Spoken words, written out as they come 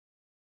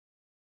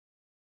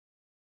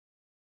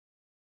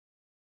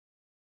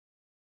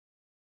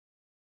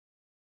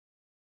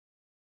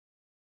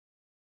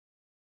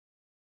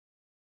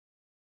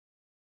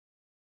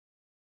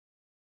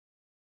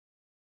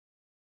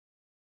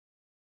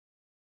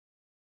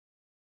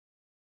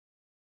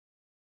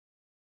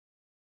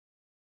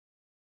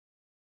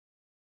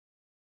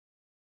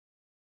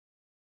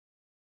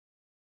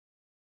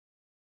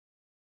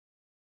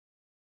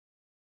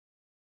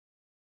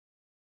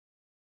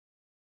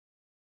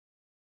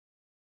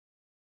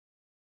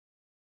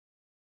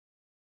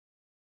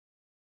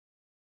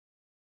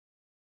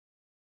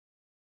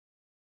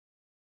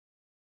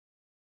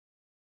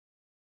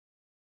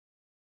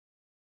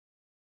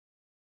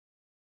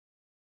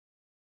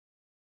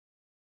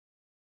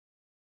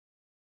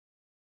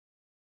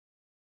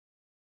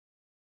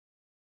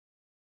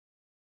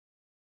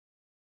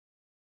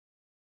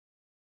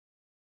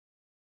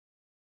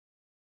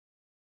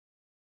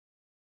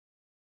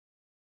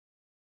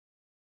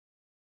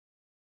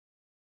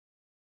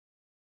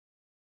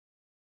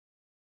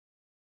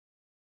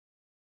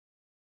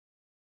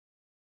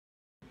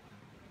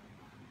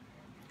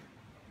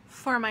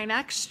For my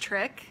next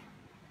trick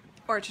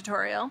or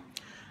tutorial,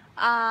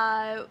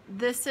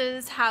 this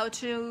is how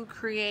to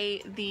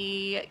create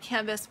the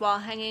canvas wall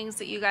hangings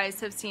that you guys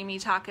have seen me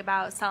talk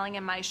about selling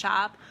in my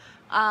shop.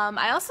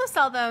 I also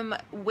sell them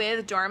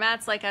with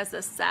doormats, like as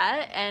a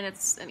set, and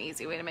it's an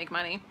easy way to make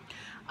money.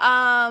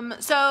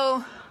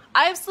 So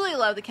I absolutely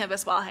love the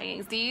canvas wall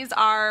hangings. These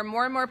are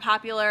more and more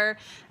popular.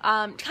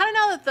 Kind of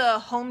now that the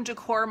home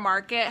decor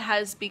market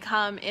has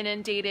become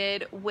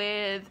inundated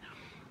with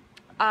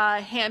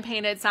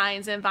hand-painted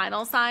signs and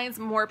vinyl signs,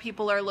 more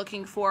people are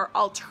looking for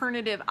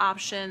alternative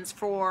options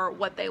for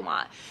what they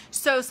want.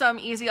 So some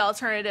easy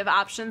alternative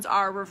options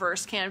are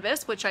reverse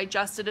canvas, which I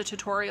just did a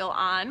tutorial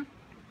on,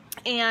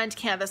 and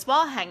canvas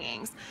wall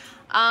hangings.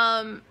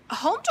 Home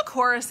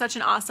decor is such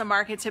an awesome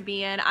market to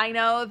be in. I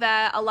know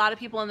that a lot of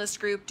people in this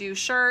group do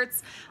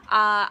shirts.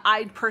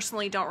 I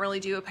personally don't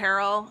really do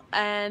apparel,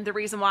 and the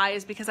reason why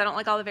is because I don't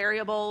like all the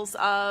variables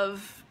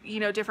of, you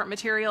know, different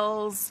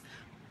materials,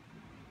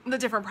 the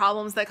different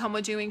problems that come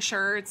with doing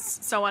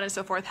shirts, so on and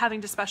so forth,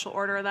 having to special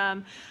order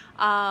them,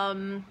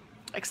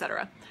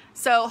 etc.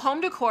 So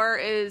home decor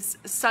is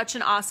such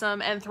an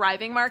awesome and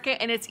thriving market,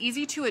 and it's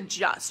easy to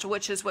adjust,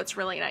 which is what's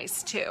really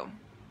nice too.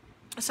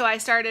 So I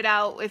started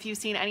out, if you've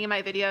seen any of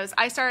my videos,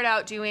 I started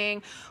out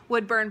doing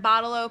wood burn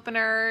bottle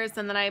openers,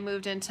 and then I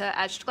moved into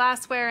etched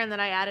glassware, and then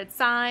I added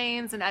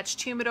signs and etched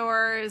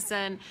humidors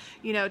and,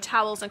 you know,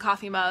 towels and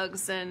coffee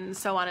mugs and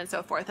so on and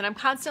so forth. And I'm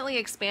constantly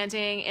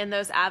expanding in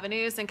those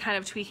avenues and kind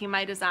of tweaking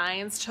my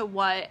designs to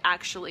what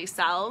actually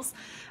sells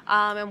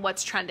and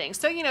what's trending.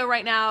 So, you know,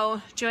 right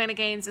now Joanna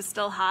Gaines is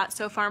still hot,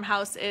 so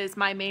farmhouse is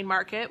my main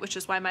market, which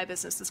is why my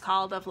business is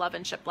called Of Love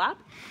and Shiplap.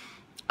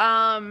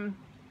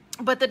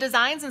 But the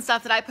designs and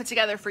stuff that I put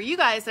together for you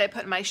guys that I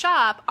put in my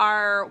shop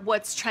are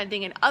what's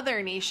trending in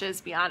other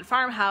niches beyond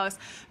farmhouse,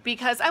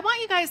 because I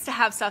want you guys to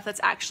have stuff that's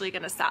actually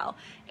going to sell.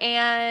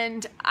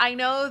 And I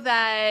know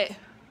that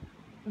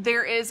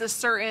there is a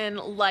certain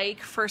like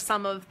for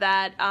some of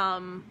that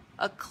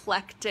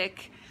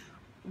eclectic,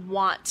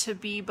 want to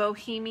be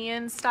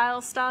bohemian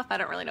style stuff. I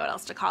don't really know what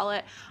else to call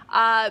it.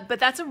 But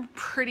that's a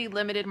pretty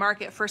limited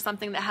market for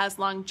something that has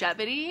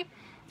longevity.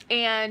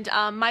 And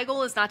my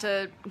goal is not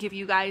to give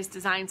you guys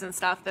designs and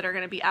stuff that are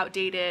going to be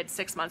outdated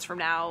 6 months from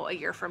now, a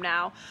year from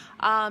now.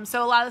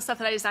 So a lot of the stuff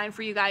that I designed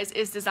for you guys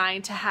is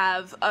designed to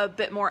have a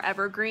bit more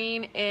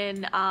evergreen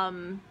in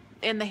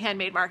the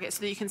handmade market,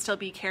 so that you can still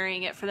be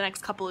carrying it for the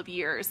next couple of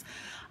years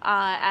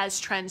as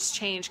trends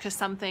change, because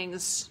some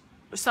things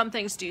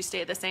do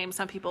stay the same.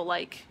 Some people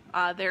like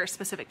their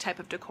specific type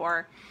of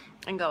decor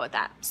and go with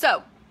that.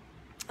 So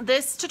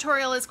this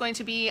tutorial is going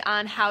to be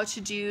on how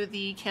to do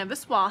the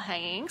canvas wall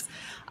hangings.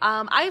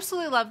 I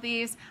absolutely love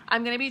these.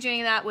 I'm going to be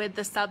doing that with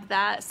the Sub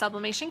That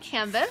Sublimation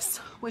Canvas,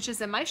 which is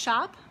in my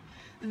shop.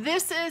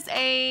 This is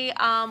a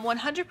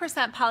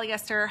 100%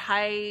 polyester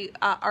high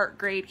art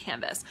grade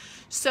canvas.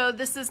 So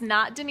this is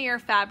not denier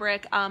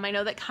fabric. I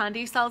know that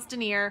Condi sells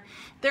denier.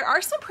 There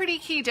are some pretty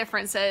key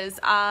differences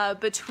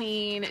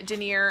between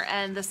denier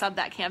and the Sub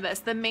That canvas.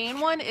 The main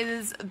one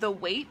is the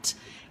weight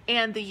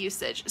and the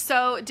usage.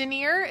 So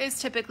denier is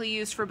typically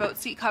used for boat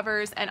seat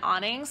covers and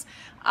awnings.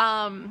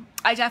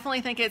 I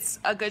definitely think it's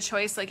a good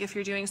choice, like if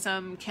you're doing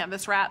some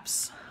canvas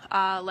wraps,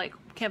 like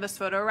canvas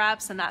photo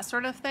wraps and that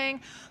sort of thing.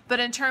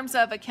 But in terms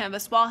of a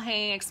canvas wall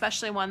hanging,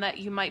 especially one that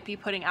you might be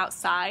putting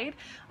outside,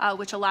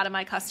 which a lot of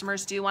my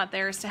customers do want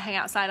theirs to hang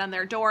outside on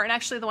their door, and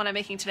actually the one I'm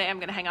making today I'm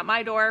going to hang on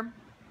my door.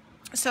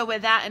 So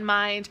with that in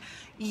mind,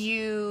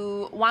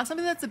 you want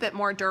something that's a bit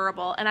more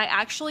durable. And I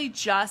actually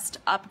just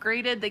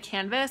upgraded the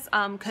canvas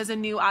because a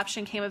new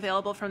option came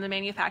available from the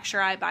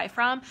manufacturer I buy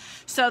from.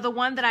 So the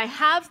one that I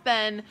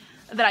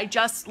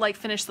just like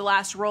finished the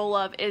last roll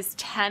of is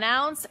 10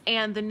 ounce,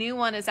 and the new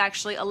one is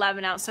actually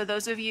 11 ounce. So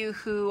those of you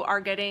who are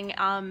getting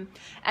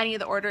any of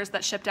the orders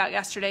that shipped out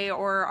yesterday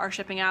or are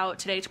shipping out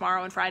today,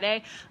 tomorrow, and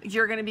Friday,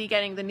 you're going to be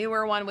getting the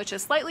newer one, which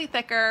is slightly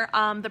thicker.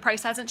 The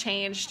price hasn't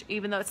changed,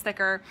 even though it's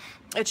thicker.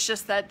 It's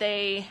just that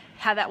they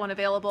had that one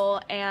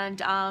available,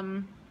 and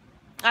I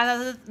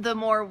thought the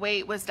more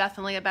weight was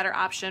definitely a better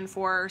option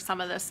for some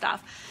of this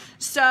stuff.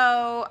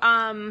 So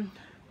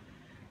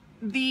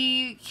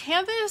the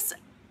canvas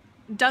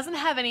doesn't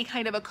have any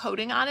kind of a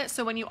coating on it,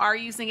 so when you are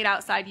using it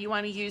outside, you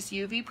want to use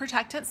UV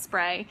protectant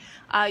spray.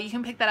 You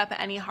can pick that up at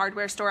any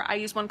hardware store. I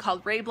use one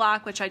called Ray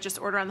Block, which I just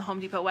order on the Home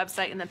Depot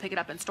website and then pick it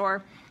up in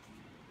store.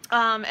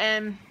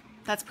 And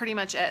that's pretty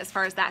much it as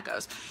far as that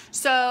goes.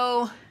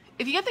 So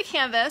if you get the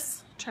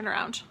canvas, turn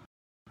around.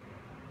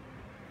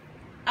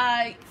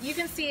 You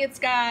can see it's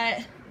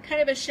got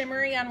kind of a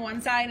shimmery on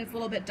one side, it's a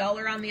little bit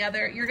duller on the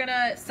other. You're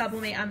gonna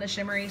sublimate on the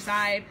shimmery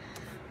side.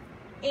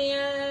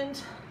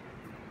 And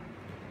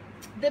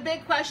the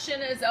big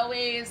question is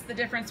always the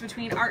difference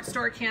between art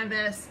store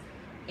canvas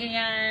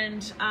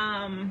and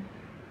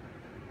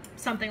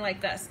something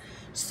like this.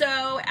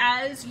 So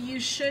as you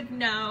should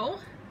know,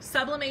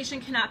 sublimation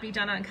cannot be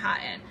done on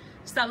cotton.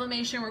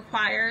 Sublimation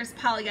requires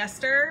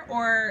polyester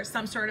or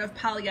some sort of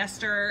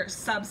polyester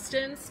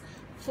substance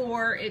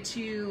for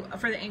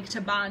the ink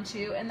to bond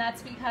to, and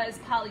that's because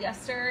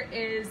polyester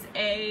is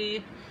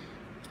a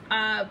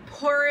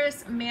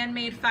porous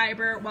man-made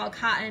fiber, while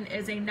cotton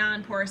is a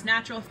non-porous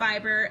natural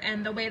fiber.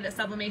 And the way that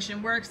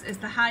sublimation works is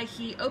the high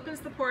heat opens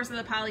the pores of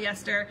the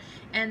polyester,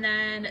 and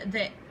then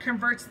that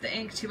converts the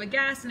ink to a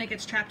gas, and it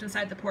gets trapped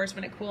inside the pores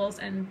when it cools,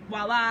 and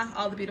voila,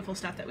 all the beautiful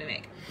stuff that we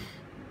make.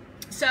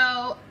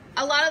 So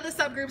a lot of the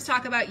subgroups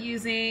talk about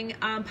using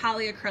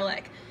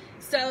polyacrylic.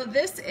 So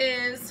this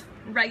is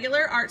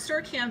regular art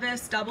store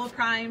canvas, double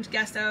primed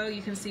gesso.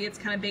 You can see it's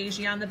kind of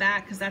beigey on the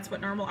back because that's what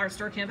normal art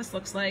store canvas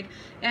looks like.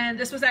 And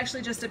this was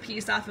actually just a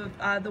piece off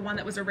of the one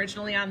that was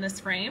originally on this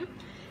frame.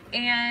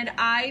 And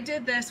I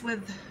did this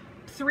with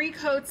 3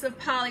 coats of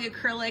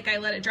polyacrylic. I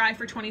let it dry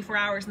for 24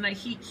 hours and I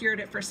heat cured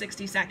it for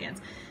 60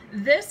 seconds.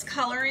 This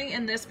coloring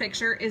in this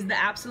picture is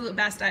the absolute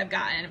best I've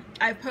gotten.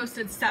 I've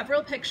posted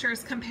several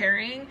pictures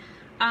comparing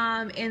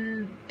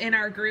in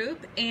our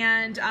group,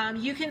 and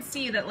you can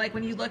see that, like,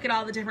 when you look at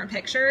all the different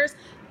pictures,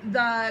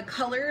 the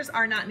colors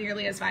are not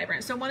nearly as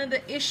vibrant. So one of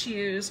the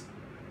issues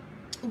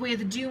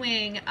with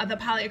doing the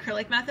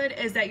polyacrylic method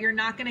is that you're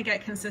not going to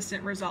get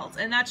consistent results,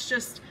 and that's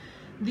just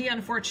the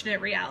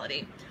unfortunate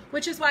reality,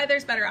 which is why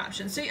there's better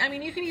options. So I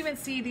mean, you can even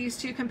see these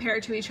two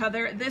compared to each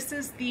other. This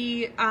is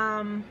the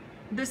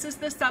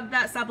Sub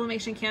That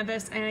Sublimation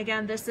Canvas, and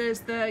again, this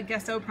is the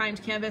gesso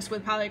primed canvas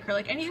with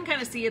polyacrylic, and you can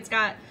kind of see it's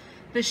got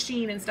the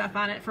sheen and stuff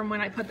on it from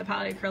when I put the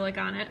polyacrylic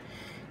on it.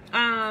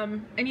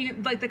 And you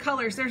like the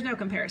colors, there's no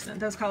comparison.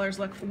 Those colors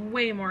look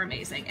way more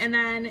amazing. And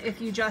then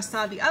if you just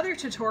saw the other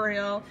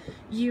tutorial,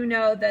 you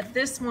know that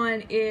this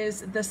one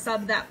is the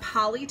Sub That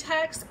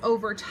Polytex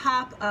over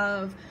top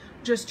of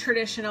just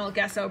traditional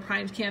gesso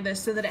primed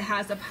canvas, so that it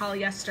has a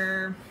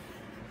polyester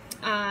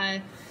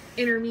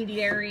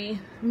intermediary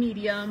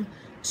medium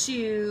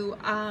to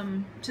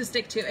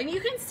stick to. And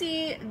you can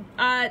see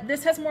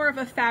this has more of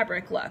a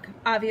fabric look,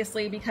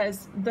 obviously,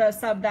 because the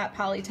Sub That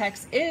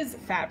Polytex is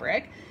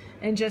fabric.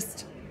 And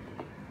just,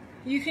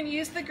 you can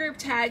use the group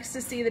tags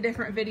to see the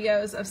different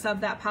videos of Sub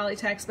That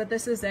Polytex, but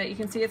this is it. You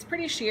can see it's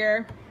pretty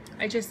sheer.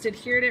 I just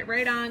adhered it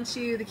right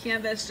onto the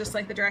canvas, just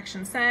like the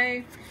directions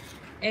say.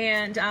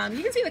 And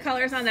you can see the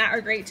colors on that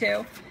are great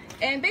too.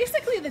 And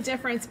basically the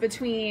difference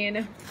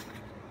between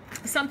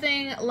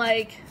something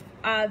like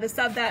the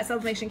Sub That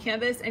Sublimation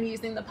Canvas and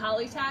using the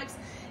Polytex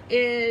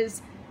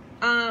is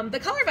the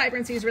color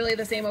vibrancy is really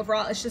the same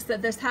overall. It's just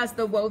that this has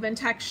the woven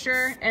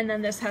texture and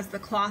then this has the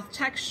cloth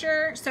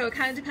texture. So it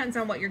kind of depends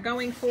on what you're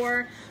going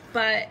for.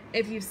 But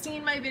if you've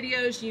seen my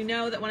videos, you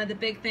know that one of the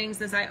big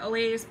things is I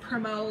always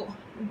promote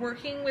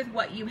working with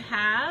what you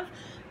have,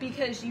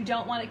 because you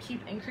don't want to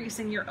keep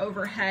increasing your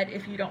overhead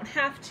if you don't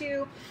have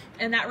to.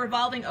 And that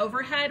revolving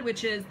overhead,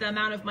 which is the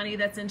amount of money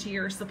that's into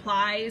your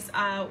supplies,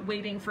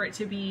 waiting for it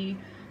to be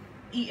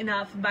eaten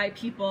up by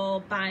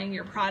people buying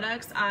your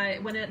products,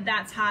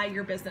 that's high,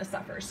 your business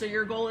suffers. So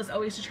your goal is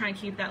always to try and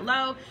keep that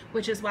low,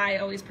 which is why I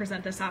always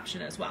present this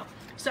option as well.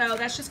 So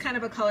that's just kind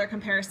of a color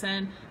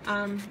comparison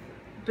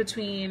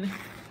between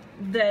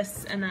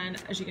this and then,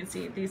 as you can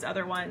see, these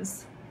other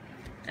ones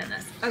and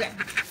this. Okay,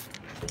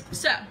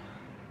 so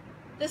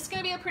this is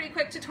going to be a pretty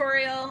quick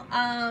tutorial.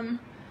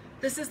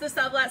 This is the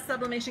Sub That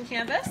Sublimation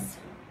Canvas.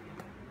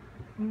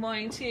 I'm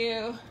going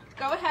to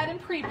go ahead and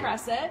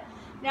pre-press it.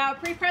 Now,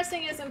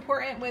 pre-pressing is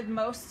important with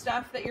most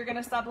stuff that you're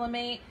going to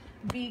sublimate,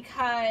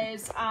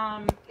 because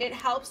it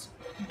helps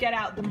get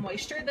out the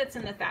moisture that's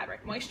in the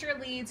fabric. Moisture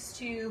leads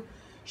to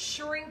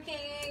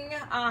shrinking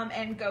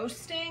and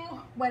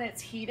ghosting when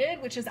it's heated,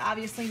 which is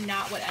obviously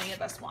not what any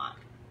of us want.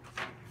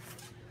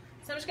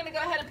 So I'm just going to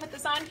go ahead and put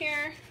this on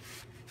here.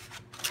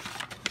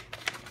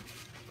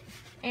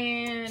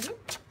 And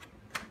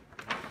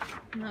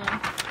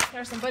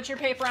there's some butcher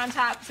paper on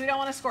top because we don't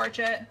want to scorch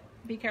it.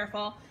 Be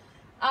careful.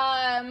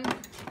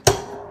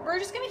 We're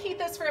just going to heat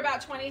this for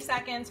about 20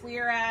 seconds. We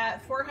are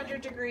at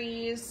 400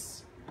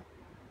 degrees,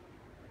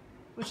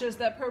 which is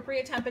the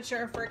appropriate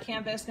temperature for a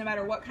canvas, no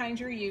matter what kind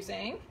you're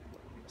using.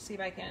 Let's see if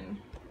I can,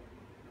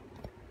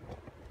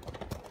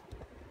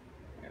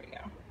 there we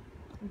go,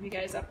 move you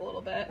guys up a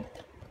little bit.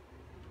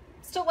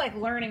 Still like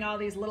learning all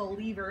these little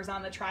levers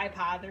on the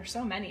tripod. There's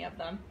so many of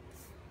them.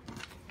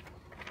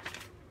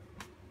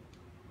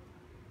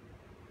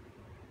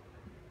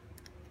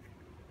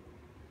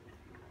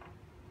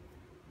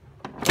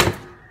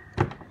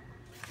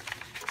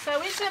 So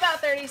we just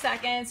about 30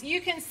 seconds.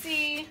 You can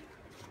see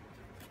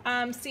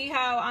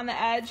how on the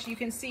edge, you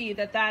can see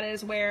that that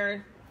is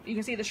where you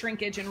can see the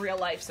shrinkage in real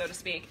life, so to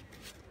speak.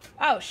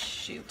 Oh,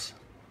 shoot.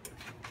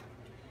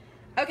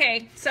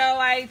 Okay, so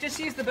I just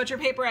used the butcher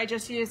paper I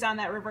just used on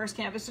that reverse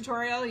canvas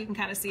tutorial. You can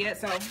kind of see it.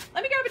 So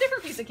let me grab a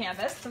different piece of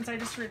canvas since I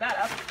just screwed that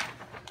up.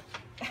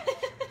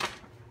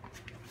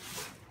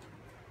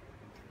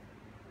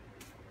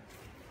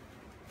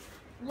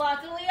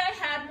 Luckily, I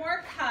had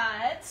more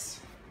cuts.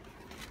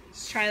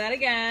 Let's try that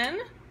again.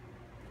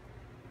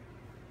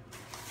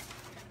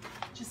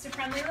 Just a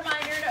friendly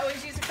reminder to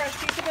always use a fresh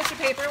piece of butcher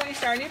paper when you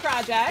start a new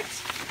project,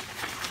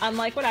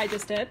 unlike what I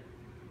just did.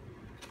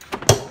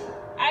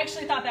 I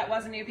actually thought that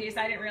was a new piece.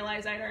 I didn't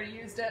realize I'd already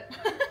used it.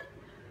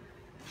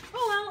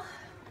 Oh well.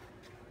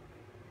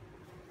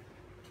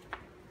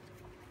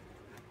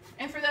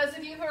 And for those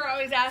of you who are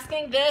always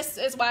asking, this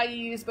is why you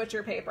use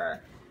butcher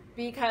paper,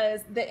 because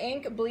the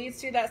ink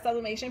bleeds through that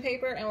sublimation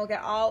paper and will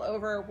get all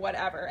over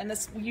whatever. And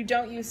this, you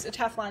don't use a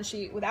Teflon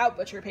sheet without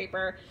butcher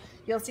paper.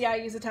 You'll see I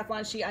use a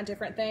Teflon sheet on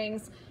different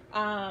things,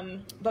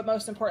 but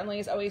most importantly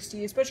is always to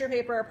use butcher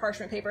paper or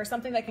parchment paper,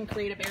 something that can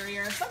create a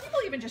barrier. Some people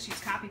even just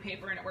use copy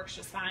paper and it works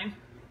just fine.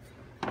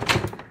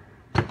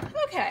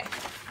 Okay,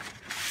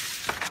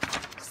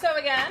 so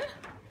again,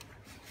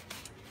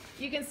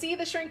 you can see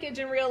the shrinkage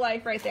in real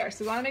life right there.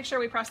 So we want to make sure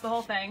we press the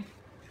whole thing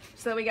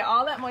so that we get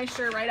all that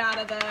moisture right out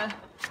of it.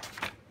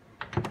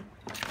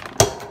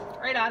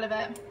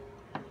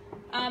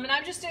 And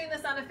I'm just doing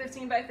this on a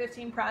 15 by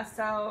 15 press,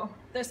 so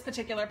this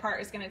particular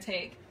part is going to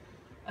take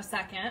a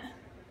second.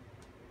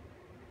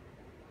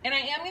 And I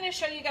am going to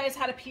show you guys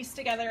how to piece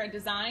together a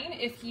design.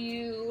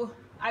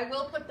 I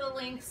will put the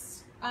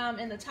links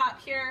in the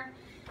top here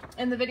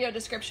in the video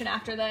description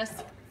after this.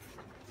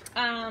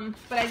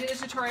 But I did a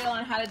tutorial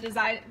on how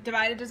to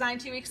divide a design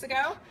 2 weeks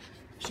ago.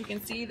 As you can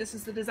see, this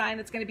is the design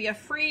that's going to be a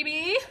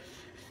freebie.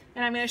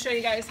 And I'm going to show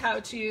you guys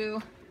how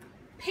to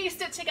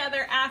paste it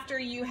together after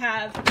you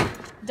have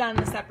done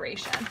the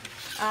separation.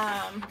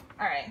 All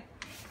right.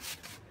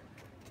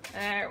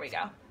 There we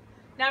go.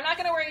 Now I'm not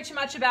going to worry too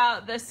much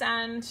about this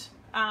end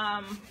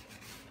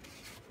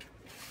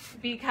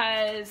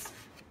because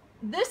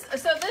this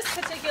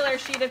particular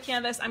sheet of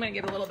canvas, I'm going to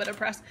give a little bit of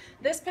press.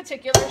 This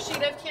particular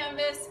sheet of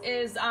canvas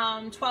is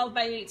 12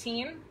 by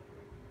 18,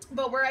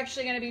 but we're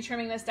actually going to be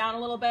trimming this down a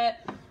little bit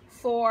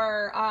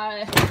for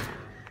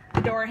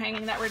the door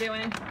hanging that we're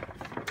doing.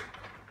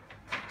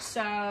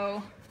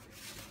 So,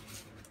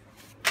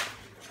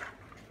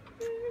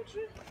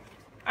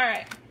 all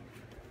right.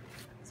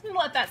 So I'm going to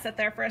let that sit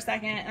there for a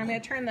second. I'm going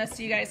to turn this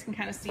so you guys can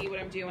kind of see what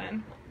I'm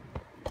doing.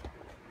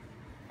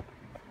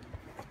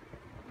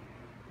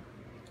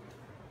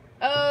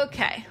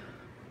 Okay.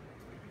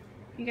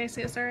 You guys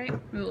see this all right?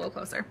 Move a little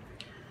closer.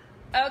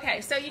 Okay,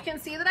 so you can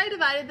see that I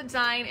divided the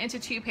design into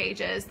 2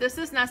 pages. This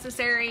is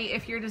necessary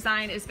if your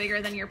design is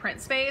bigger than your print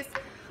space.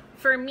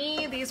 For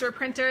me, these were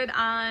printed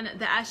on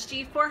the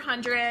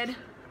SG400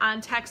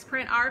 on text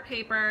print R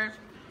paper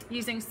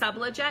using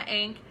Sublimate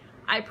ink.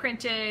 I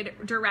printed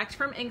direct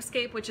from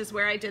Inkscape, which is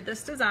where I did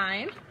this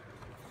design.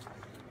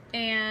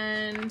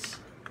 And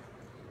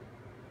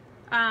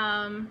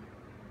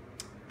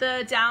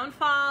the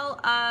downfall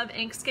of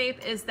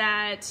Inkscape is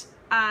that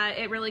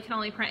it really can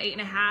only print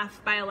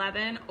 8.5 by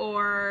 11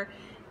 or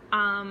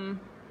either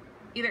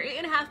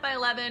 8.5 by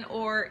 11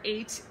 or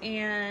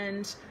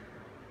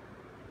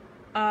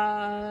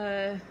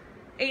 8.5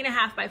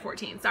 by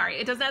 14. Sorry,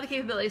 it doesn't have the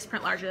capabilities to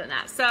print larger than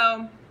that.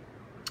 So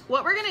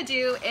what we're gonna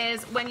do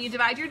is when you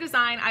divide your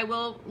design, I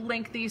will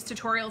link these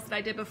tutorials that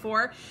I did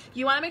before.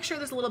 You wanna make sure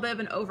there's a little bit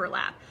of an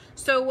overlap.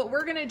 So what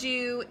we're gonna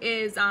do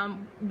is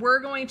we're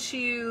going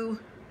to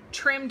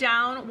trim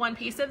down one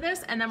piece of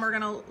this and then we're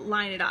gonna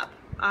line it up.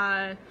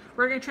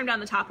 We're gonna trim down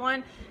the top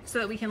one so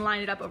that we can line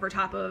it up over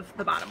top of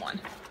the bottom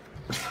one.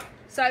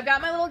 So I've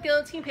got my little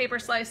guillotine paper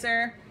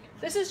slicer.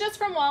 This is just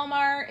from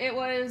Walmart. It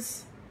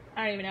was,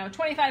 I don't even know,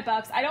 25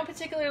 bucks. I don't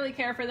particularly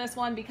care for this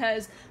one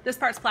because this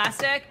part's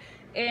plastic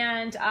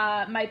and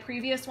my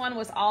previous one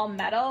was all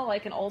metal,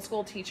 like an old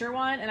school teacher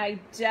one, and I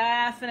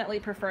definitely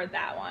preferred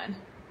that one.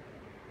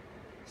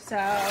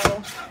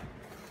 So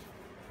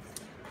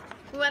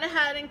we went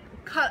ahead and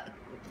cut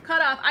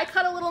off. I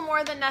cut a little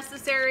more than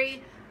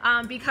necessary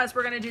because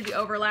we're gonna do the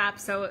overlap,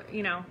 so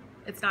you know,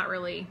 it's not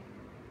really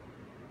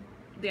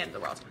the end of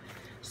the world.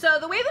 So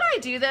the way that I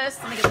do this,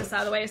 let me get this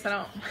out of the way so I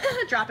don't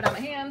drop it on my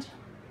hand.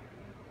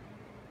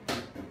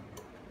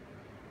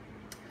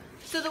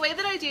 So the way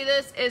that I do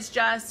this is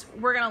just,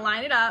 we're gonna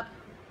line it up,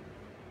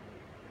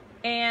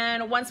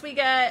 and once we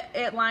get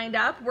it lined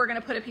up, we're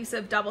gonna put a piece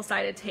of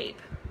double-sided tape.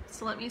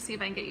 So let me see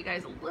if I can get you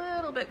guys a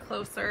little bit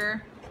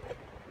closer.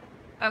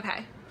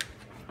 Okay.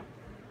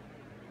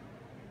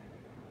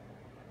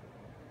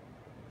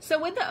 So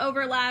with the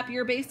overlap,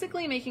 you're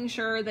basically making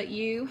sure that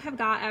you have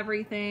got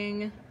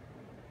everything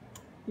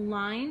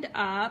lined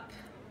up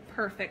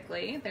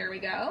perfectly. There we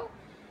go.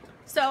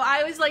 So I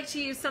always like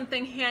to use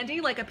something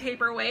handy like a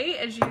paperweight.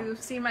 As you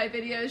see my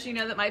videos, you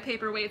know that my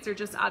paperweights are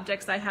just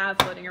objects I have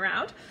floating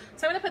around.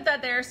 So I'm gonna put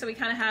that there so we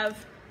kind of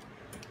have,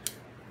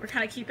 we're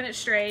kind of keeping it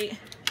straight.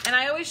 And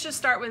I always just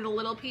start with a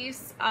little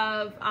piece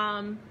of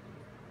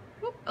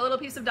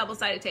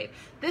double-sided tape.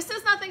 This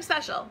is nothing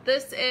special.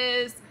 This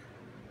is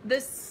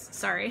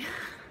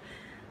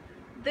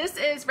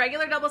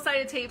regular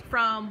double-sided tape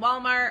from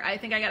Walmart. I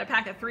think I got a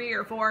pack of 3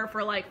 or 4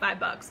 for like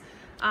 $5.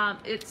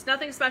 It's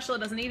nothing special. It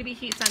doesn't need to be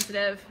heat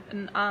sensitive,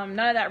 and none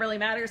of that really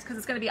matters because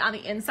it's going to be on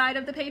the inside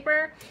of the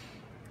paper.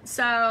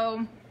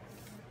 So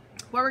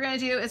what we're going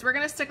to do is we're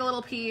going to stick a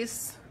little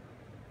piece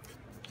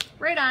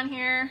right on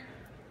here,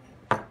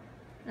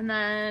 and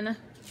then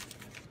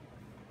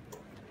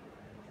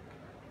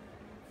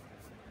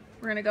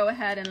we're going to go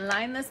ahead and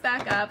line this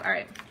back up. All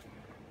right.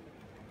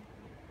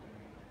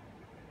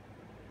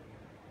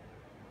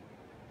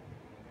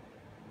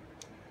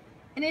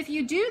 And if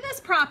you do this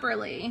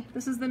properly,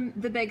 this is the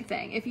big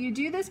thing. If you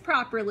do this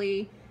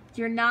properly,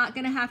 you're not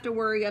gonna have to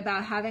worry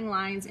about having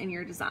lines in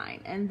your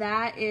design. And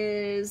that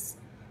is,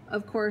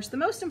 of course, the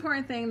most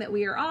important thing that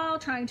we are all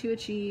trying to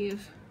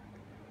achieve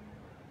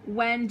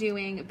when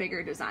doing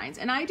bigger designs.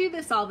 And I do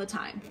this all the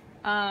time.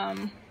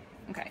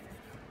 Okay,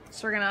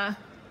 so we're gonna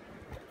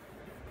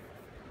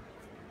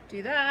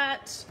do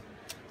that.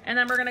 And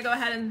then we're gonna go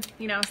ahead and,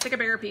 you know, stick a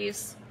bigger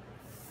piece.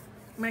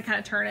 I'm gonna kind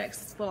of turn it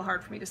because it's a little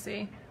hard for me to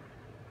see.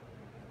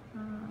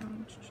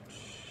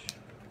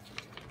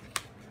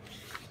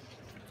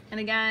 And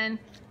again,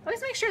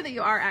 always make sure that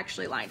you are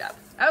actually lined up.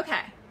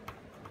 Okay.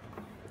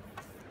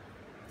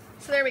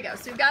 So there we go.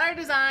 So we've got our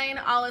design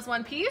all as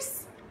one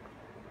piece.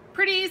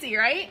 Pretty easy,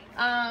 right?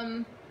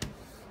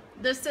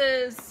 This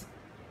is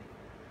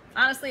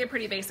honestly a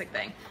pretty basic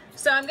thing.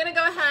 So I'm gonna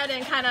go ahead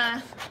and kind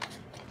of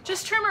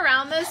just trim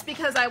around this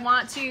because I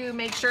want to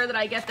make sure that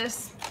I get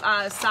this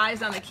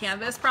size on the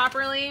canvas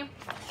properly.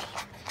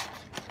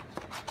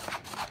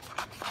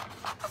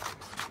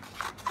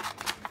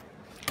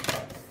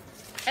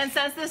 And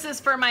since this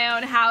is for my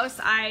own house,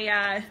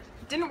 I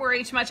didn't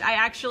worry too much. I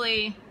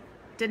actually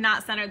did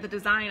not center the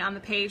design on the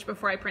page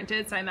before I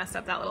printed, so I messed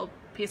up that little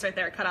piece right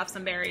there, cut off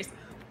some berries.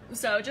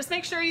 So just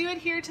make sure you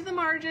adhere to the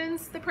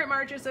margins, the print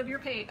margins of your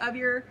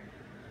printer,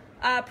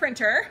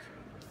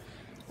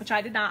 which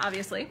I did not,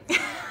 obviously.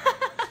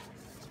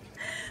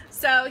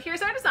 So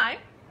here's our design.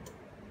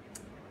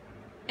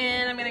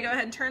 And I'm gonna go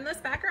ahead and turn this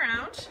back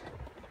around.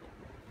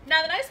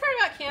 Now the nice part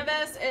about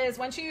Canvas is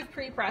once you've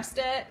pre-pressed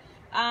it,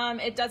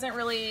 it doesn't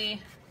really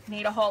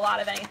need a whole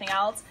lot of anything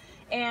else.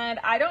 And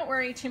I don't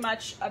worry too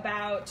much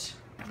about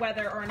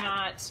whether or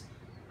not,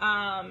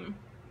 I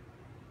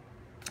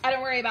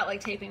don't worry about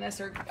like taping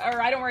this or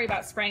I don't worry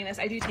about spraying this.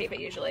 I do tape it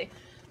usually.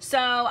 So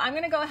I'm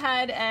gonna go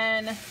ahead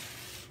and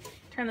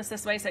turn this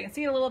way so I can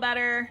see it a little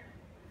better.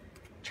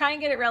 Try and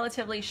get it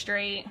relatively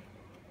straight.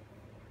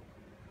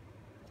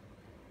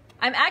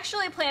 I'm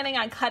actually planning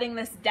on cutting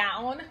this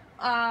down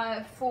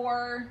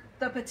for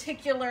the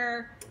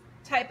particular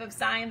type of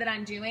sign that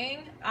I'm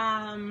doing.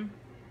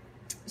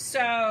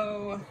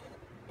 So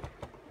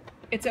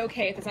it's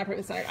okay if it's not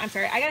perfect center. I'm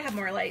sorry, I gotta have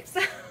more lights.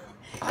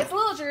 It's a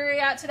little dreary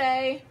out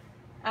today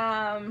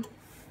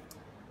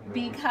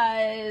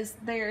because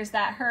there's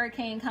that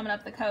hurricane coming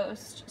up the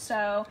coast.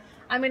 So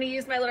I'm gonna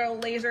use my little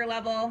laser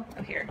level.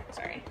 Oh, here,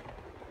 sorry.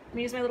 I'm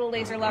gonna use my little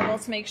laser level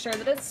to make sure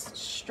that it's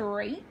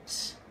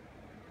straight.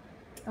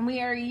 And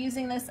we are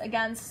using this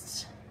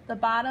against the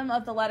bottom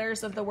of the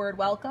letters of the word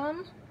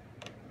welcome.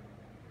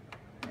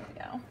 There we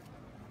go.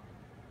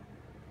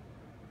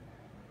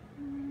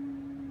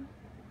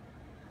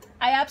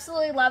 I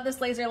absolutely love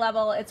this laser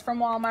level. It's from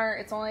Walmart.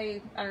 It's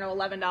only, I don't know,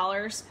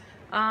 $11.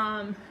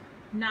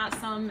 Not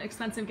some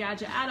expensive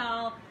gadget at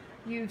all.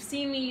 You've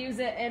seen me use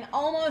it in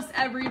almost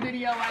every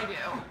video I do.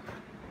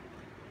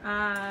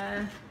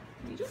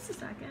 Give me just a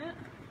second.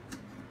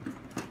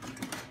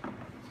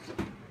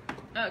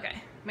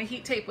 Okay, my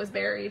heat tape was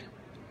buried.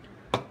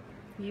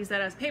 Use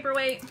that as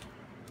paperweight.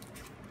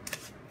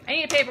 I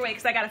need a paperweight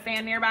because I got a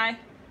fan nearby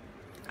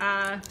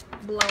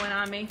blowing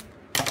on me.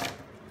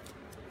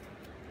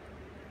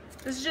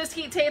 This is just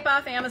heat tape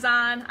off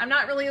Amazon. I'm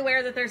not really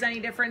aware that there's any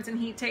difference in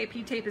heat tape.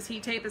 Heat tape is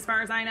heat tape as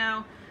far as I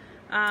know.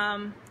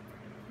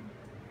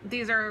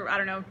 These are, I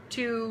don't know,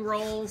 2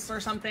 rolls or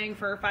something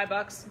for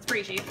 $5. It's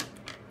pretty cheap.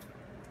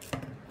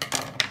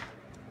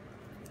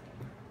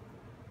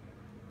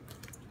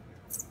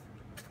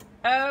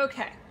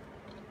 Okay.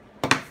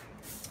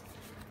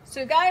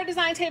 So we've got our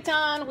design taped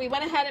on. We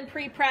went ahead and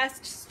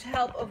pre-pressed to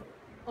help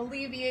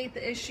alleviate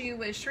the issue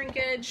with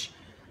shrinkage,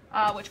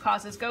 which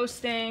causes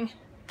ghosting.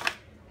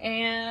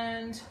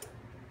 And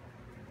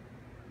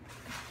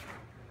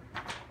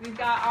we've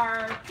got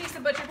our piece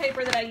of butcher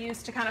paper that I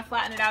used to kind of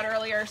flatten it out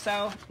earlier,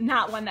 so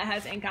not one that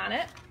has ink on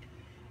it.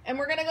 And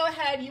we're gonna go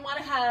ahead, you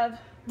wanna have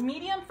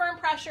medium firm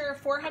pressure,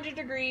 400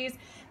 degrees.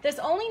 This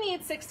only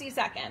needs 60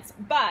 seconds,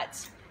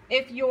 but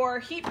if your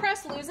heat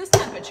press loses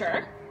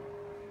temperature,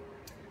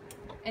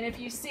 and if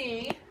you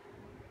see,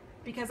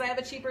 because I have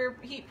a cheaper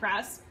heat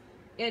press,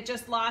 it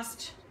just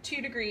lost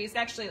 2 degrees,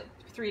 actually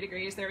 3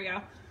 degrees, there we go.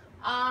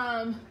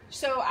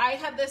 So I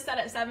have this set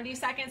at 70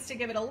 seconds to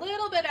give it a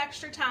little bit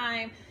extra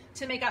time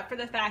to make up for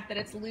the fact that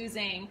it's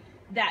losing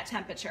that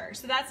temperature.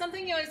 So that's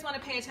something you always want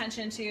to pay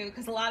attention to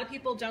because a lot of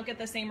people don't get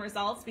the same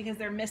results because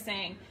they're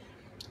missing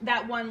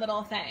that one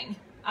little thing.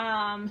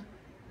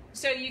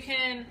 So you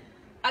can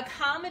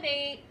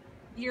accommodate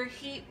your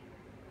heat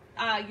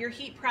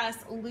press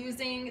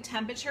losing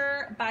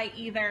temperature by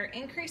either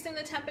increasing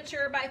the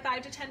temperature by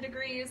 5 to 10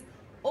 degrees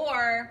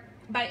or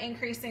by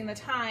increasing the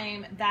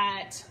time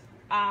that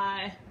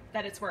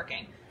it's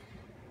working.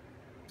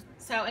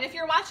 So, and if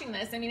you're watching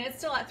this, I mean, it's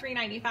still at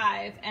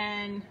 395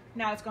 and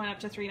now it's going up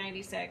to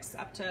 396,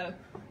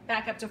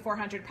 back up to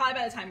 400, probably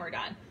by the time we're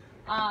done.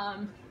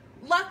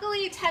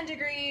 Luckily 10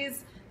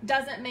 degrees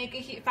doesn't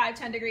make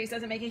 10 degrees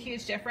doesn't make a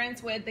huge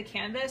difference with the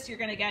canvas. You're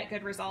gonna get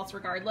good results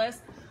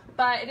regardless.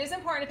 But it is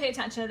important to pay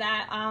attention to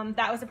that.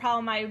 That was a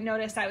problem I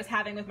noticed I was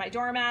having with my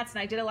doormats, and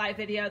I did a live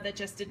video that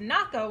just did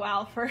not go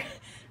well for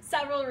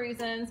several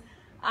reasons.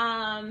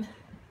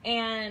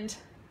 And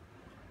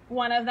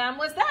one of them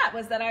was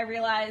that I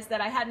realized that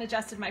I hadn't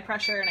adjusted my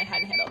pressure and I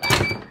hadn't handled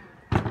that.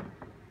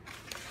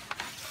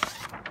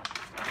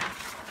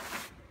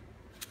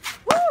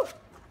 Woo!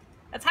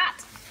 That's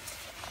hot.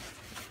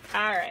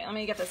 All right, let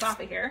me get this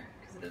off of here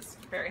because it is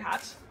very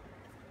hot.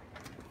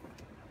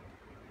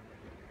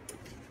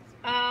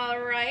 All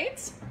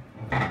right.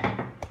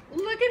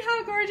 Look at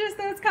how gorgeous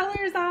those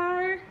colors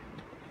are.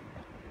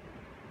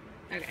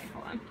 Okay,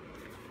 hold on.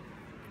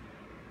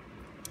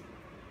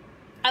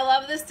 I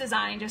love this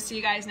design, just so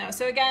you guys know.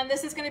 So again,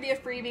 this is going to be a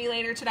freebie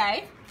later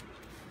today.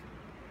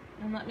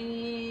 And let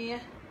me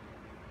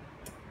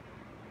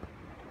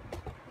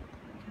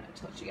kind of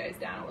tilt you guys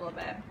down a little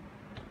bit.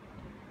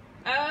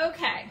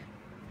 Okay.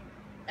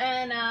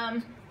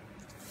 And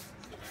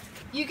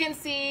you can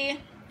see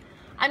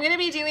I'm going to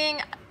be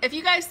doing, if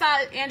you guys saw,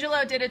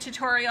 Angelo did a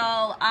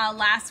tutorial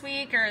last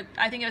week, or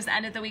I think it was the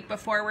end of the week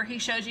before, where he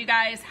showed you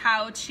guys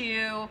how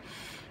to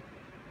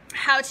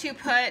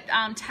put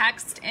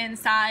text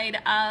inside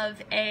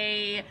of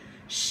a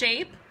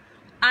shape.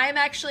 I'm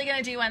actually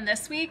going to do one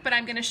this week, but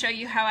I'm going to show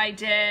you how I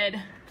did.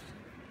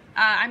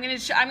 I'm going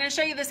to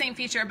show you the same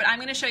feature, but I'm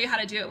going to show you how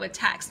to do it with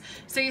text.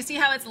 So you see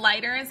how it's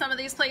lighter in some of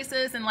these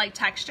places and like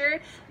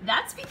textured?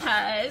 That's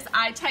because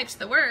I typed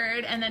the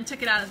word and then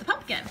took it out of the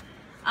pumpkin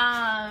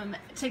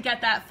to get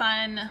that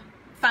fun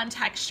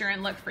texture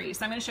and look for you.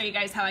 So I'm going to show you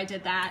guys how I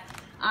did that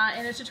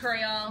in a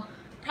tutorial.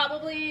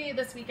 Probably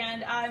this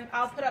weekend.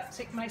 I'll put up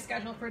my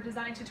schedule for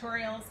design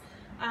tutorials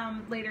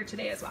later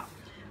today as well.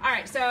 All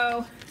right,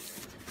 so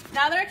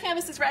now that our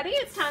canvas is ready,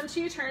 it's time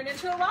to turn it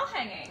into a wall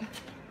hanging.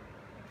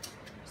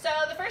 So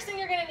the first thing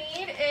you're going to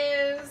need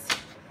is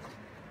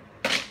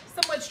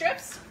some wood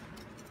strips.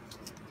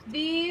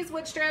 These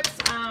wood strips,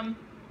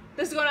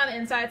 this is going on the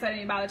inside, so I didn't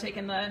even bother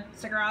taking the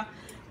sticker off.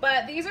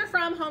 But these are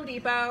from Home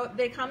Depot.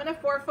 They come in a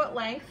 4-foot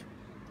length.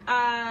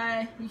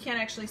 You can't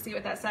actually see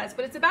what that says,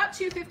 but it's about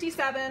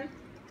 257.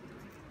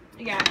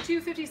 Yeah,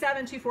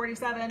 257,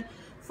 247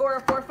 for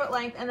a 4-foot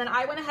length. And then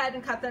I went ahead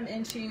and cut them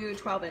into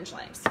 12-inch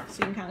lengths. So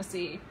you can kind of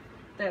see,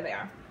 there they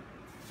are.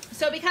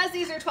 So because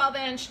these are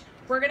 12-inch,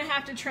 we're gonna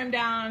have to trim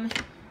down,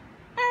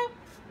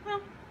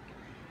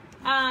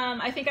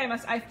 I think I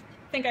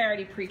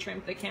already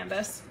pre-trimmed the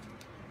canvas.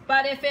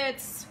 But if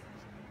it's,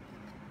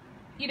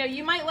 you know,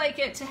 you might like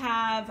it to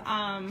have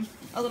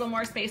a little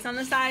more space on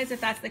the sides.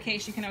 If that's the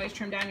case, you can always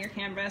trim down your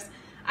canvas.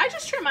 I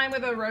just trim mine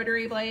with a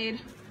rotary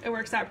blade. It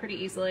works out pretty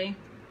easily.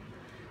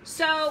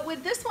 So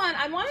with this one,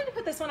 I wanted to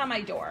put this one on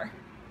my door.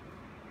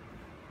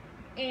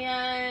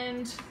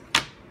 And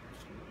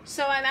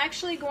so I'm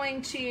actually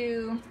going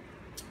to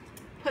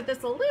put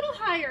this a little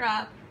higher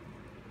up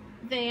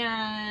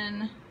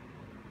than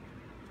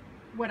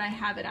what I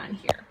have it on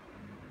here,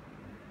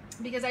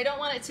 because I don't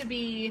want it to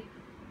be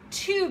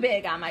too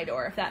big on my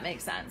door, if that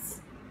makes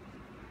sense.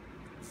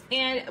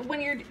 And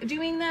when you're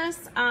doing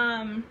this,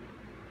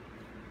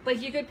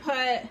 like you could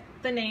put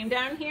the name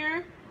down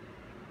here.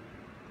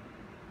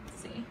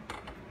 Let's see.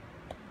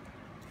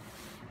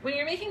 When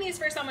you're making these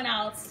for someone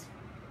else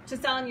to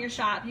sell in your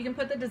shop, you can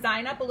put the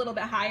design up a little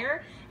bit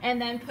higher and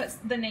then put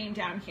the name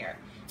down here.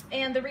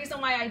 And the reason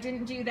why I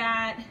didn't do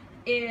that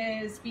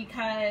is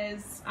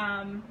because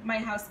my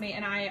housemate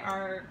and I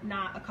are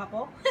not a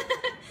couple.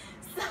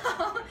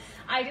 So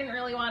I didn't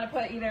really want to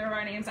put either of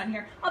our names on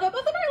here. Although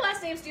both of our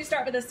last names do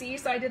start with a C,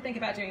 so I did think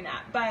about doing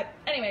that. But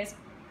anyways,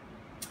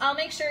 I'll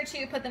make sure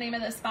to put the name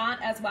of this font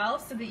as well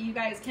so that you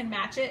guys can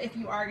match it if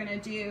you are going to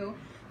do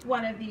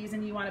one of these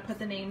and you want to put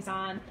the names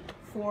on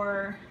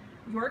for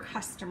your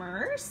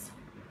customers.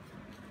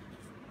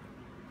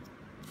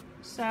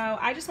 So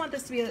I just want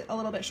this to be a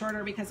little bit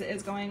shorter because it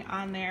is going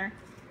on there.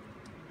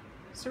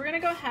 So we're going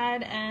to go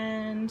ahead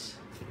and,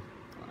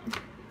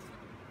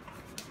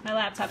 my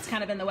laptop's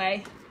kind of in the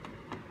way.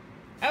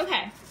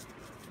 Okay.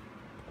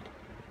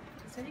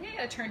 So I think I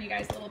got to turn you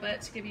guys a little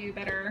bit to give you a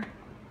better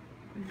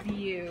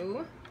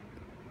view.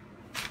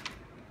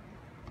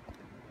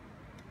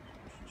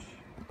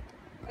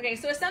 Okay,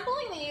 so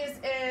assembling these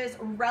is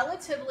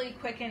relatively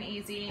quick and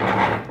easy.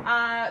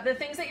 The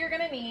things that you're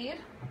going to need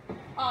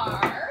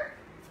are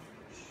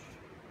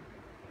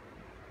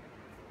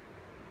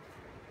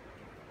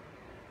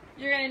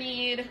you're going to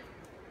need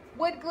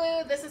wood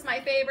glue. This is my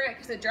favorite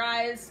because it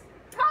dries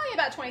probably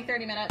about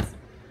 20-30 minutes.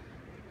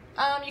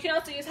 You can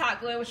also use hot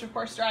glue, which of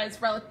course dries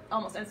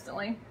almost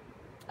instantly.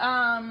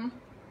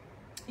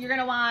 You're going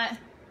to want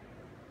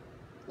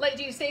light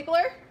duty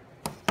stapler.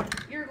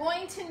 You're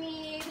going to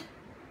need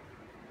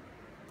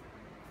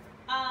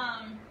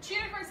 2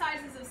 different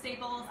sizes of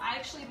staples. I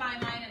actually buy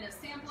mine in a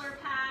sampler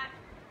pack.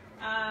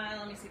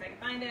 Let me see if I can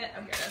find it.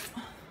 Oh, here it is.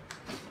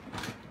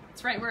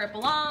 It's right where it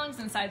belongs,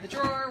 inside the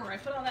drawer where I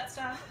put all that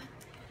stuff.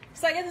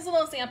 So I get this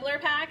little sampler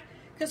pack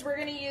because we're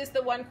going to use the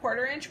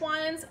 1/4 inch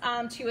ones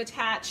to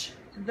attach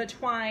the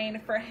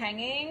twine for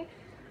hanging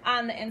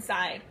on the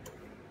inside.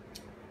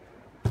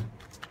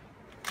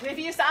 If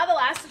you saw the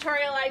last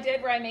tutorial I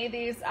did where I made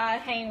these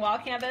hanging wall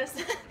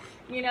canvas,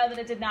 you know that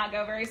it did not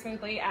go very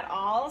smoothly at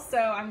all, so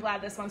I'm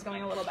glad this one's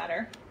going a little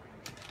better.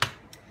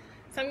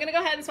 So I'm gonna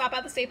go ahead and swap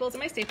out the staples in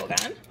my staple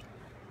gun,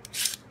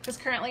 because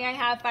currently I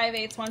have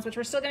 5/8 ones, which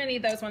we're still gonna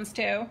need those ones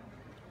too,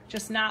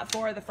 just not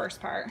for the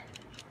first part.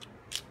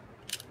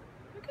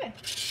 Okay.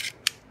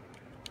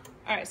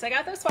 All right, so I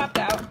got those swapped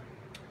out.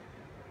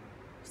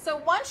 So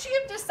once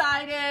you've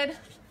decided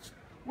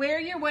where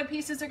your wood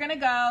pieces are gonna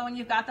go and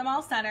you've got them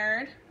all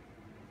centered,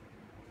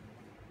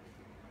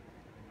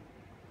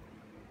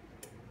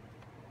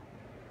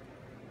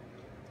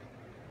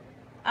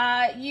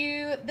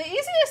 the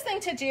easiest thing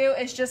to do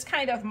is just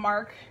kind of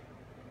mark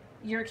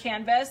your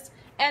canvas.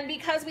 And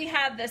because we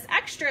have this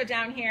extra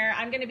down here,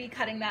 I'm gonna be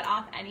cutting that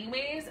off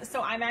anyways.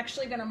 So I'm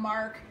actually gonna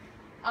mark,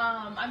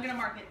 I'm gonna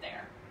mark it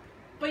there.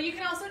 But you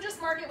can also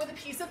just mark it with a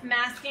piece of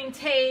masking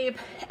tape,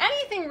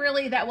 anything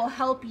really that will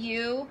help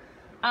you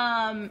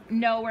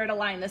know where to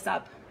line this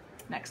up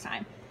next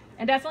time.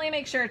 And definitely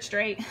make sure it's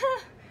straight.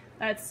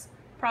 That's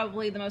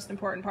probably the most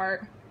important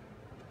part,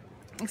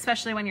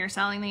 especially when you're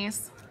selling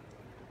these.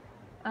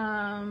 Okay.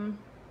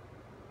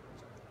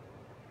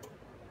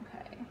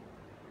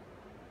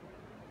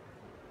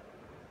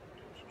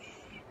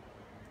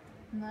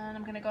 And then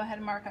I'm gonna go ahead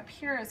and mark up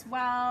here as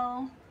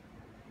well,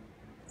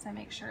 so I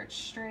make sure it's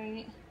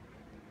straight.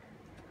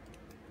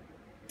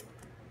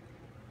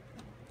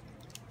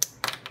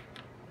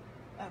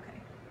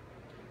 Okay.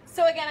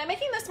 So again, I'm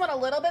making this one a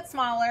little bit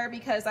smaller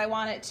because I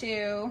want it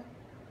to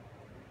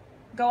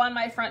go on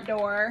my front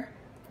door,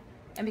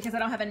 and because I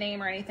don't have a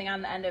name or anything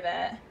on the end of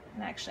it.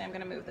 And actually, I'm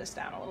gonna move this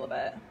down a little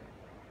bit.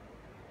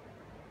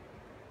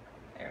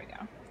 There we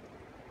go.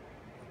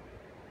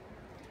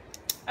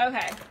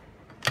 Okay.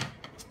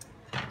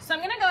 So I'm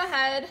gonna go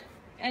ahead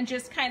and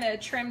just kind of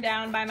trim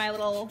down by my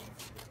little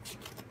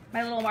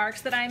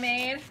marks that I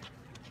made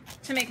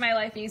to make my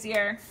life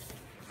easier.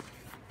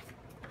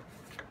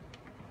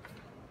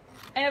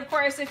 And of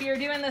course, if you're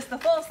doing this the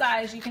full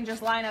size, you can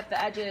just line up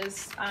the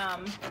edges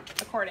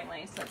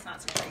accordingly, so it's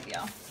not such a big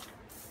deal.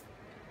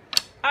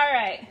 All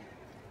right.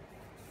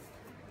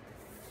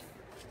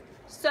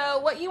 So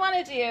what you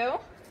want to do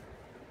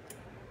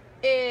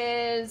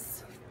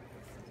is,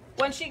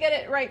 once you get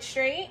it right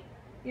straight,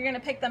 you're going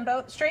to pick them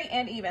both, straight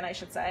and even, I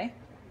should say.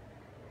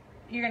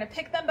 You're going to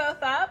pick them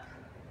both up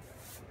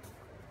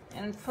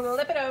and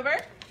flip it over.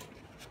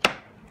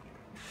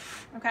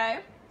 Okay.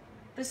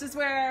 This is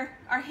where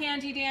our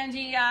handy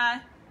dandy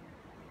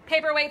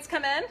paperweights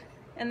come in.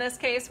 In this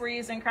case, we're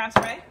using craft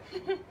spray.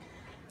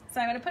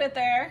 So I'm going to put it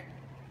there.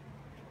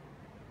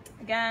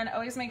 Again,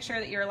 always make sure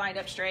that you're lined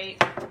up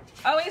straight.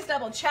 Always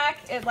double check.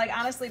 It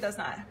honestly does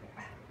not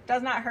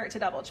hurt to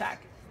double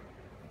check.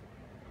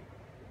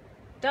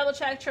 Double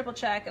check, triple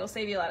check. It'll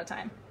save you a lot of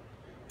time.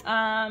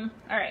 All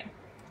right.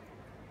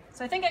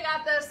 So I think I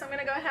got this. I'm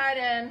gonna go ahead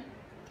and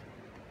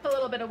put a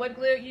little bit of wood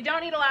glue. You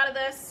don't need a lot of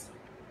this.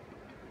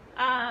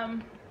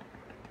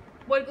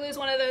 Wood glue is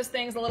one of those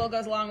things. A little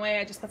goes a long way.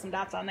 I just put some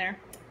dots on there.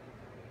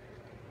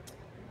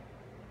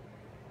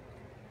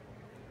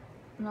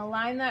 I'm gonna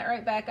line that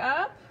right back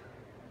up.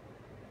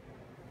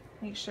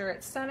 Make sure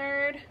it's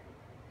centered.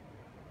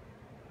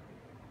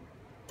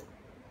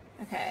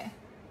 Okay.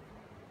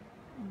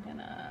 I'm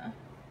gonna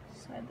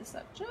slide this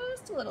up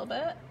just a little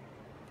bit.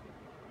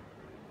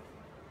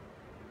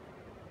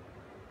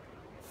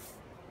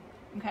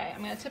 Okay,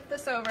 I'm gonna flip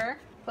this over,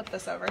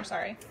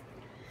 sorry.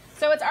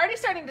 So it's already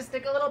starting to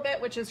stick a little bit,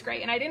 which is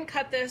great. And I didn't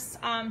cut this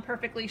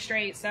perfectly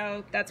straight,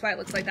 so that's why it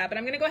looks like that. But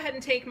I'm gonna go ahead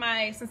and take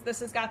since this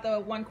has got the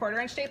 1/4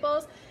 inch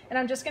staples, and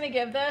I'm just gonna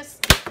give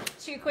this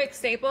 2 quick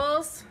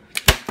staples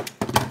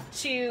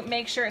to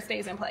make sure it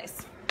stays in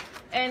place.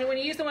 And when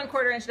you use the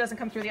 1/4 inch, it doesn't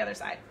come through the other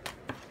side.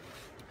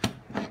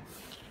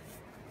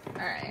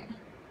 All right.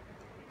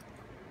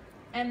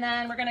 And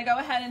then we're gonna go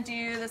ahead and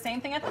do the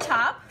same thing at the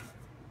top.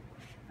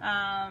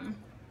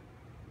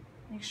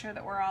 Make sure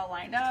that we're all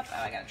lined up.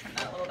 Oh, I gotta trim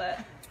that a little bit.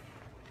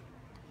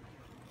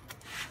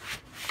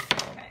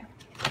 Okay.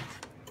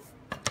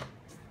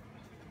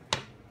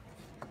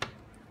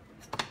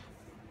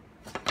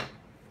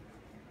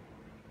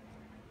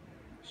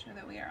 Make sure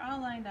that we are all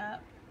lined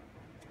up.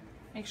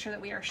 Make sure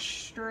that we are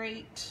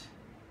straight.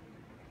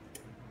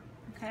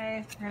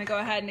 Okay, we're gonna go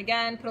ahead and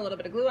again, put a little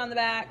bit of glue on the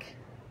back.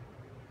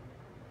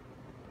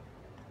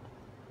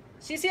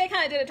 So you see I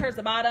kind of did it towards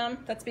the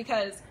bottom. That's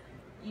because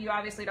you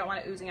obviously don't want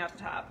it oozing out the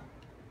top.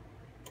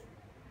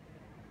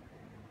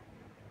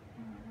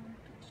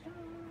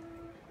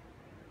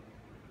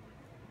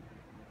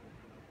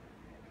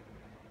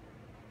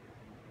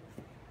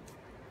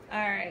 All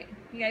right,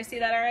 you guys see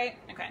that all right?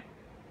 Okay.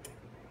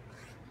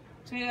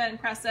 So I'm gonna go ahead and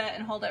press it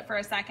and hold it for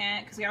a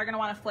second because we are gonna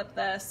wanna flip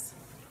this.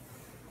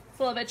 It's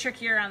a little bit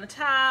trickier on the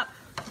top.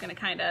 I'm gonna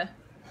kinda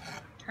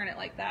turn it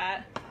like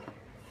that.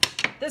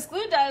 This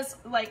glue does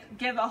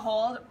give a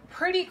hold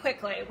pretty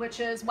quickly, which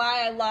is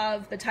why I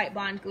love the Type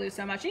Bond glue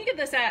so much. You can get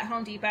this at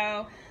Home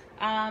Depot.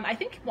 I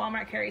think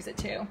Walmart carries it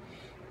too.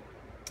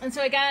 And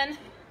so again,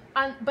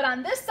 but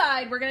on this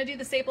side, we're gonna do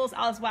the staples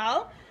as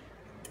well,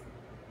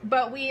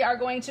 but we are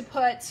going to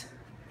put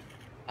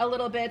a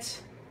little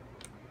bit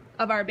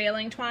of our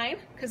baling twine,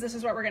 because this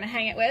is what we're going to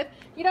hang it with.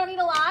 You don't need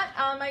a lot.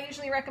 I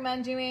usually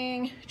recommend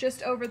doing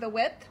just over the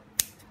width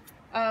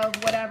of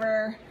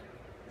whatever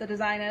the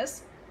design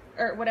is,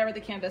 or whatever the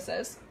canvas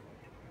is.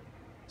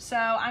 So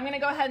I'm going to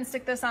go ahead and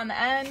stick this on the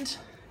end.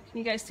 Can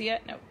you guys see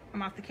it? Nope,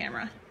 I'm off the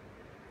camera.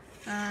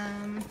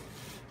 I'm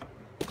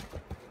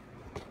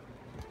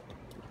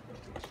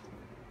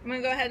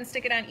going to go ahead and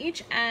stick it on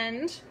each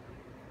end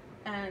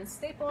and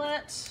staple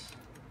it.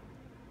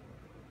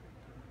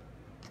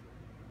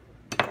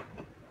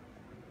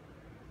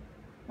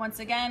 Once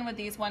again with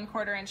these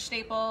 1/4 inch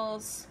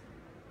staples.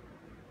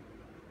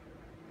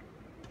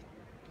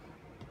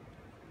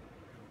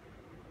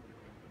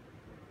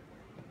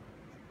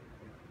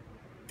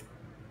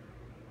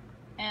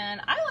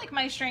 And I like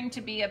my string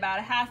to be about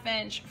 1/2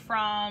 inch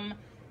from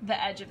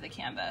the edge of the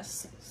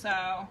canvas.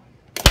 So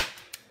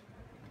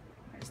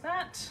there's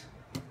that,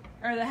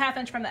 or the 1/2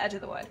 inch from the edge of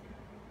the wood.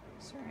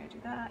 Sorry, I do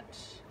that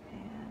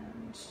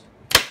and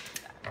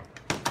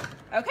that.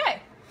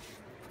 Okay.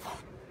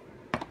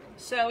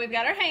 So we've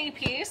got our hanging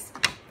piece,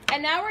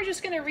 and now we're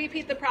just going to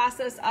repeat the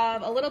process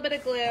of a little bit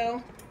of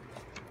glue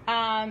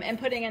and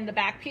putting in the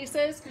back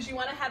pieces, because you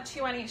want to have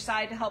 2 on each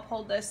side to help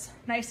hold this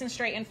nice and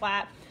straight and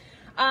flat.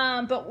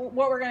 But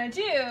what we're going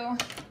to do,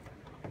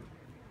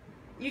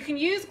 you can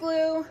use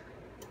glue,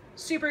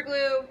 super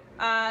glue,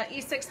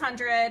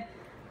 E600,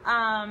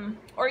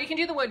 or you can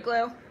do the wood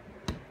glue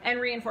and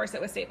reinforce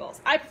it with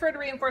staples. I prefer to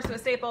reinforce it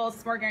with staples.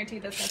 It's more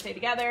guaranteed that it's going to stay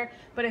together.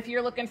 But if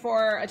you're looking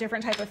for a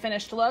different type of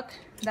finished look,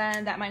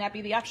 then that might not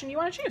be the option you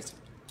want to choose.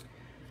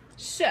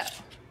 So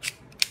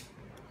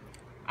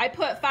I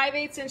put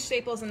 5/8 inch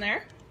staples in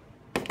there,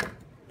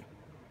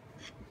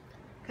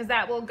 because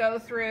that will go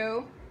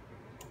through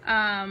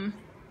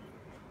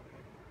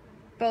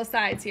both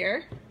sides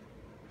here.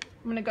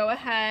 I'm going to go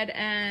ahead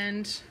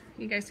and,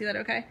 you guys see that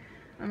okay?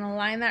 I'm going to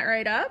line that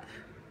right up.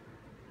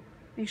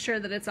 Make sure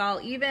that it's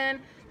all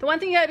even. The one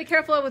thing you gotta be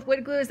careful of with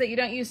wood glue is that you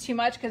don't use too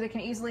much, because it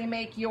can easily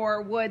make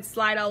your wood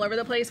slide all over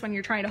the place when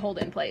you're trying to hold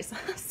it in place.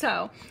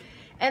 So,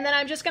 and then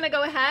I'm just gonna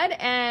go ahead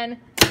and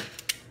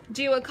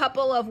do a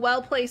couple of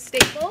well-placed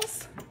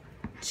staples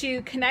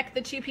to connect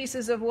the 2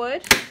 pieces of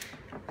wood.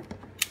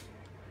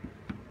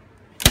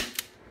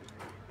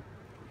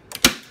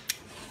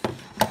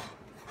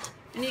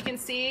 And you can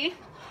see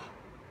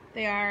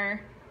they are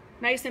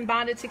nice and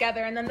bonded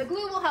together, and then the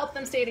glue will help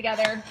them stay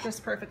together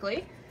just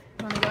perfectly.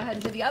 I'm going to go ahead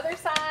and do the other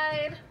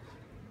side.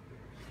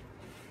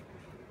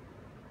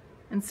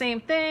 And same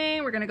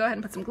thing, we're going to go ahead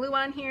and put some glue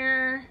on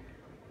here.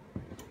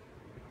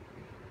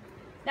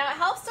 Now it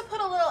helps to put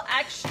a little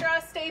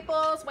extra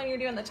staples when you're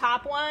doing the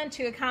top one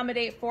to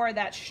accommodate for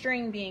that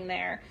string being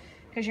there,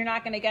 because you're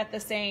not going to get the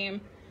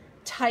same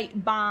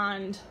tight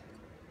bond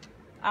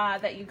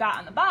that you got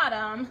on the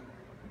bottom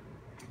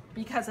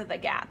because of the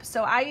gap.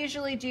 So I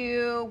usually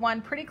do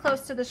one pretty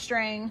close to the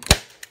string.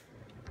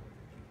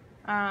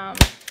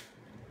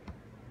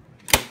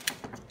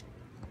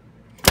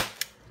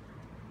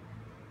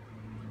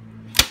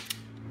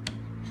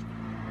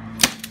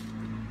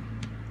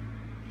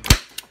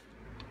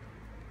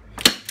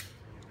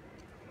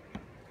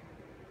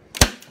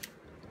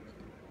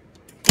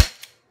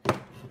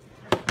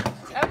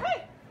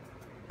 Okay,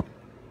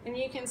 and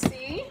you can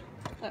see,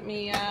 let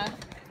me,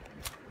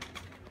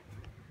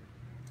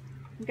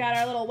 we've got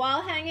our little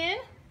wall hanging.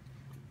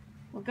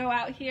 We'll go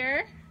out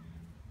here.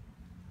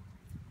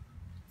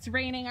 It's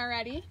raining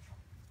already.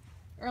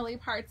 Early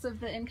parts of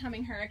the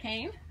incoming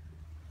hurricane.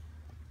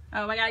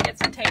 Oh, I gotta get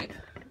some tape.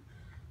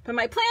 But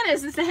my plan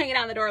is to hang it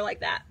on the door like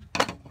that.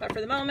 But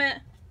for the moment,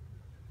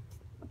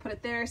 I'll put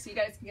it there so you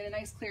guys can get a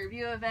nice clear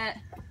view of it.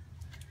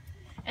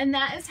 And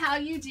that is how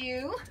you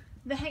do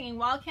the hanging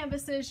wall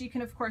canvases. You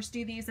can of course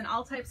do these in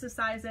all types of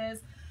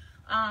sizes.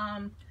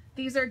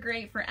 These are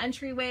great for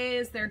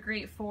entryways. They're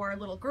great for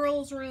little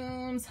girls'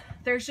 rooms.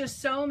 There's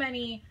just so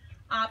many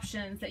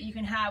options that you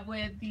can have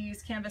with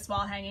these canvas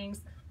wall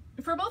hangings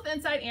for both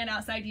inside and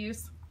outside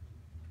use.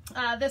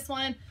 This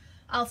one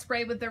I'll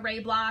spray with the Ray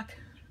block,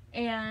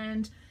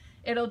 and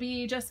it'll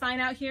be just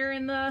fine out here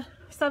in the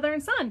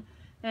southern sun.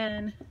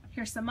 And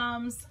here's some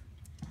mums.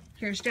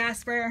 Here's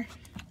Jasper.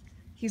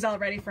 He's all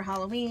ready for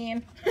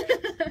Halloween.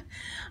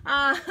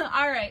 All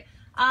right.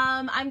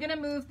 I'm gonna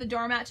move the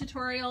doormat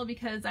tutorial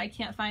because I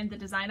can't find the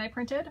design I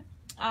printed,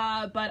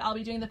 but I'll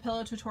be doing the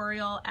pillow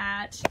tutorial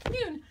at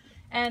noon,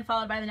 and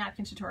followed by the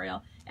napkin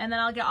tutorial. And then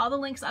I'll get all the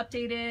links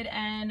updated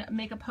and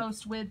make a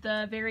post with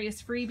the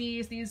various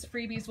freebies. These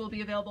freebies will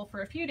be available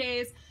for a few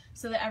days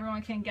so that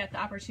everyone can get the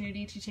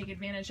opportunity to take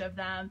advantage of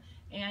them,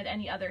 and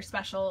any other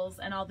specials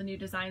and all the new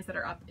designs that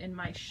are up in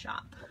my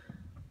shop.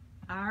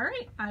 All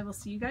right, I will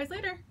see you guys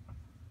later.